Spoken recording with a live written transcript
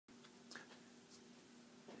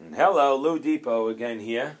Hello, Loudepot again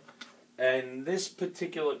here. And this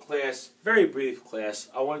particular class, very brief class,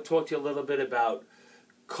 I want to talk to you a little bit about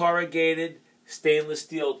corrugated stainless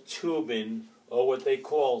steel tubing, or what they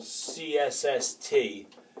call CSST,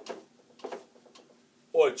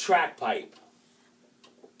 or track pipe.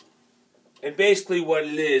 And basically what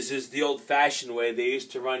it is the old-fashioned way. They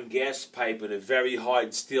used to run gas pipe in a very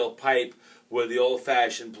hard steel pipe where the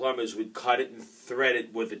old-fashioned plumbers would cut it and thread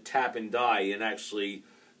it with a tap and die and actually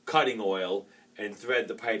cutting oil and thread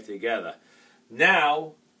the pipe together.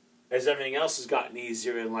 Now, as everything else has gotten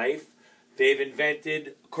easier in life, they've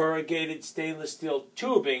invented corrugated stainless steel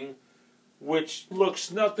tubing, which looks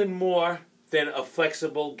nothing more than a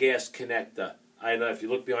flexible gas connector. I know if you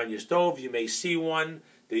look behind your stove, you may see one.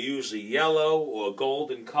 They're usually yellow or gold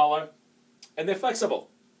in color, and they're flexible.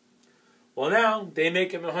 Well, now they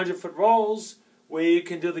make them 100-foot rolls where you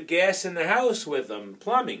can do the gas in the house with them,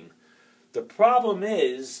 plumbing. The problem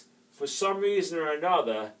is, for some reason or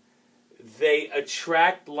another, they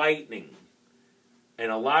attract lightning. And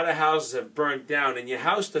a lot of houses have burnt down, and your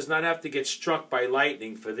house does not have to get struck by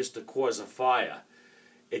lightning for this to cause a fire.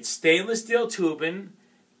 It's stainless steel tubing,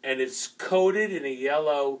 and it's coated in a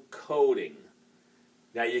yellow coating.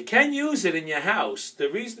 Now, you can use it in your house. The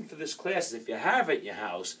reason for this class is if you have it in your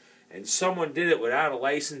house and someone did it without a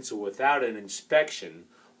license or without an inspection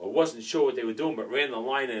or wasn't sure what they were doing but ran the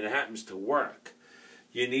line and it happens to work,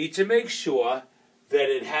 you need to make sure that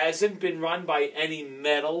it hasn't been run by any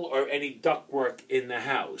metal or any ductwork in the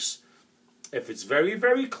house. If it's very,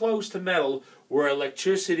 very close to metal where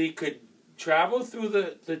electricity could travel through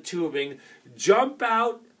the tubing, jump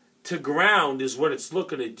out to ground is what it's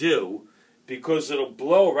looking to do, because it'll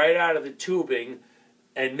blow right out of the tubing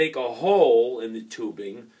and make a hole in the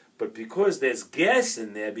tubing. But because there's gas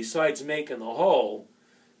in there, besides making the hole,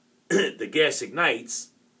 the gas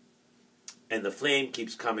ignites and the flame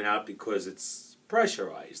keeps coming out because it's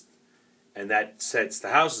pressurized. And that sets the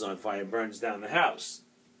houses on fire and burns down the house.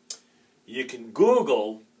 You can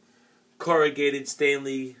Google corrugated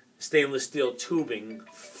stainless steel tubing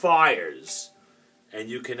fires, and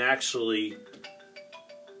you can actually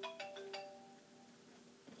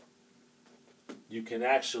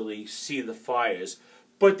see the fires.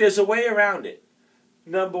 But there's a way around it.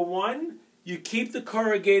 Number one, you keep the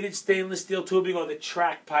corrugated stainless steel tubing or the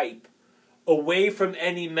track pipe away from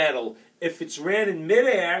any metal. If it's ran in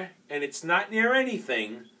midair and it's not near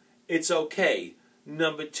anything, it's okay.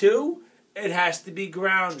 Number two, it has to be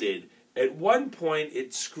grounded. At one point,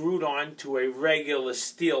 it's screwed on to a regular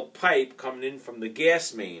steel pipe coming in from the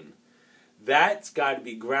gas main. That's got to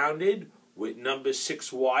be grounded with number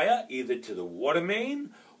 6 wire, either to the water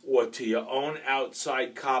main or to your own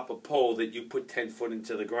outside copper pole that you put 10 foot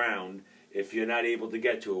into the ground if you're not able to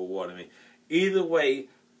get to a water main. Either way,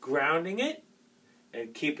 grounding it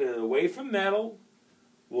and keeping it away from metal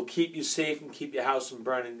will keep you safe and keep your house from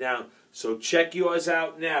burning down. So check yours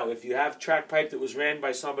out now. If you have track pipe that was ran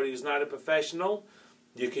by somebody who's not a professional,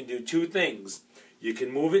 you can do two things. You can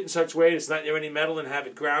move it in such a way that it's not near any metal and have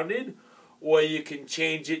it grounded, or you can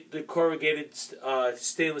change it, the corrugated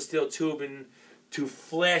stainless steel tubing, to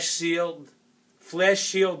flash sealed. Flash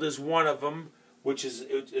shield is one of them, which is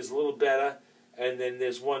a little better. And then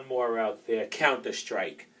there's one more out there. Counter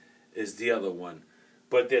Strike is the other one.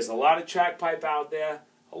 But there's a lot of track pipe out there.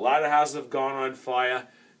 A lot of houses have gone on fire.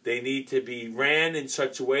 They need to be ran in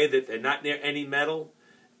such a way that they're not near any metal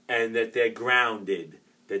and that they're grounded,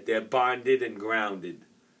 that they're bonded and grounded.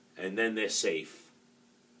 And then they're safe.